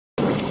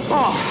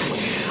Oh,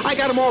 I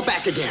got them all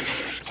back again.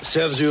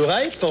 Serves you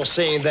right for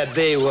saying that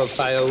they were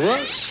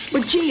fireworks.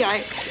 But gee,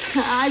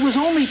 I was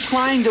only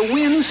trying to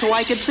win so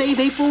I could save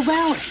April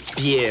Valley.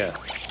 Pierre,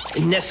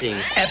 nothing,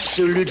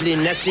 absolutely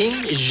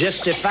nothing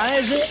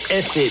justifies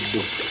a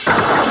fib.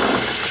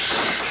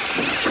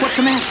 What's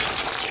the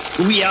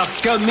matter? We are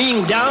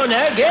coming down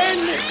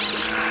again.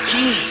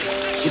 Gee,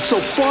 it's so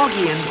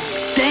foggy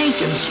and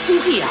dank and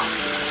spooky out.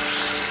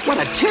 What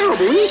a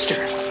terrible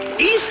Easter.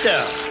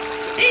 Easter?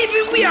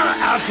 Even we are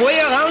halfway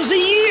around the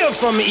year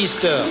from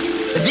Easter.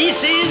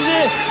 This is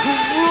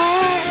Halloween.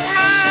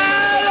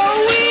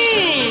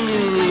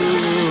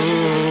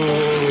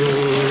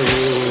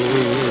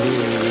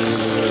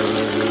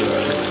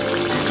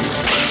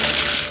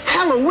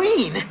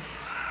 Halloween?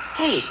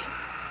 Hey,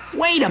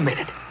 wait a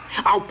minute.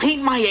 I'll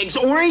paint my eggs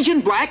orange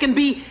and black and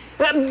be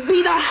the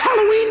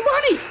Halloween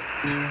bunny.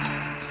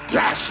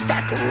 Blast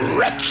that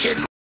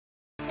wretched...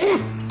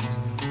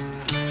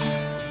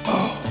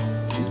 Oh,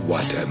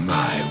 what am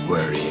I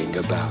worrying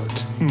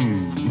about?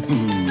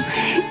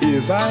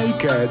 If I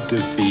can't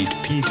defeat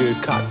Peter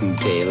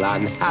Cottontail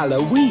on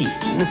Halloween,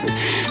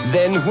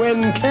 then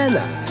when can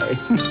I?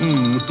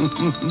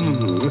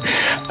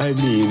 I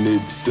mean,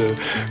 it's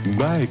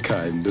my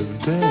kind of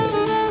day.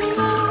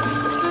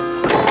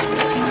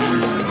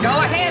 Go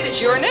ahead,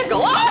 it's your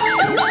nickel.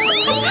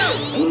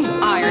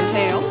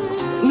 Irontail.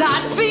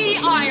 Not the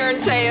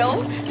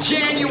Irontail.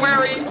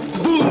 January.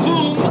 Boom,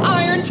 boom,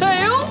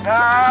 Irontail.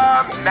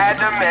 Ah,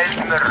 Madam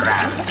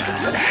Esmeralda.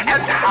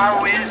 And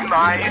how is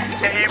my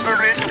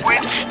favorite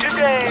witch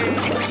today?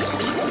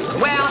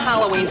 Well,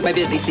 Halloween's my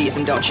busy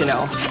season, don't you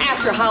know?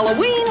 After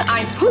Halloween,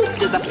 I'm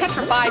pooped as a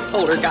petrified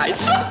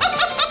poltergeist.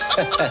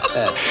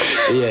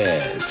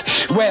 Yes.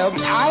 Well,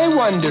 I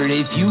wonder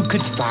if you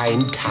could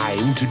find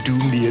time to do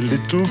me a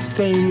little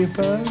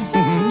favor.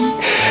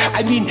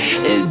 I mean,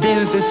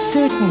 there's a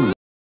certain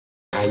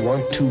I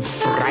want to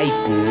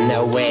frighten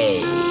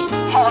away.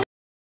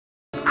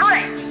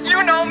 Great,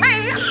 you know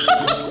me.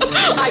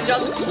 I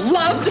just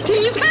love to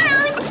tease hair.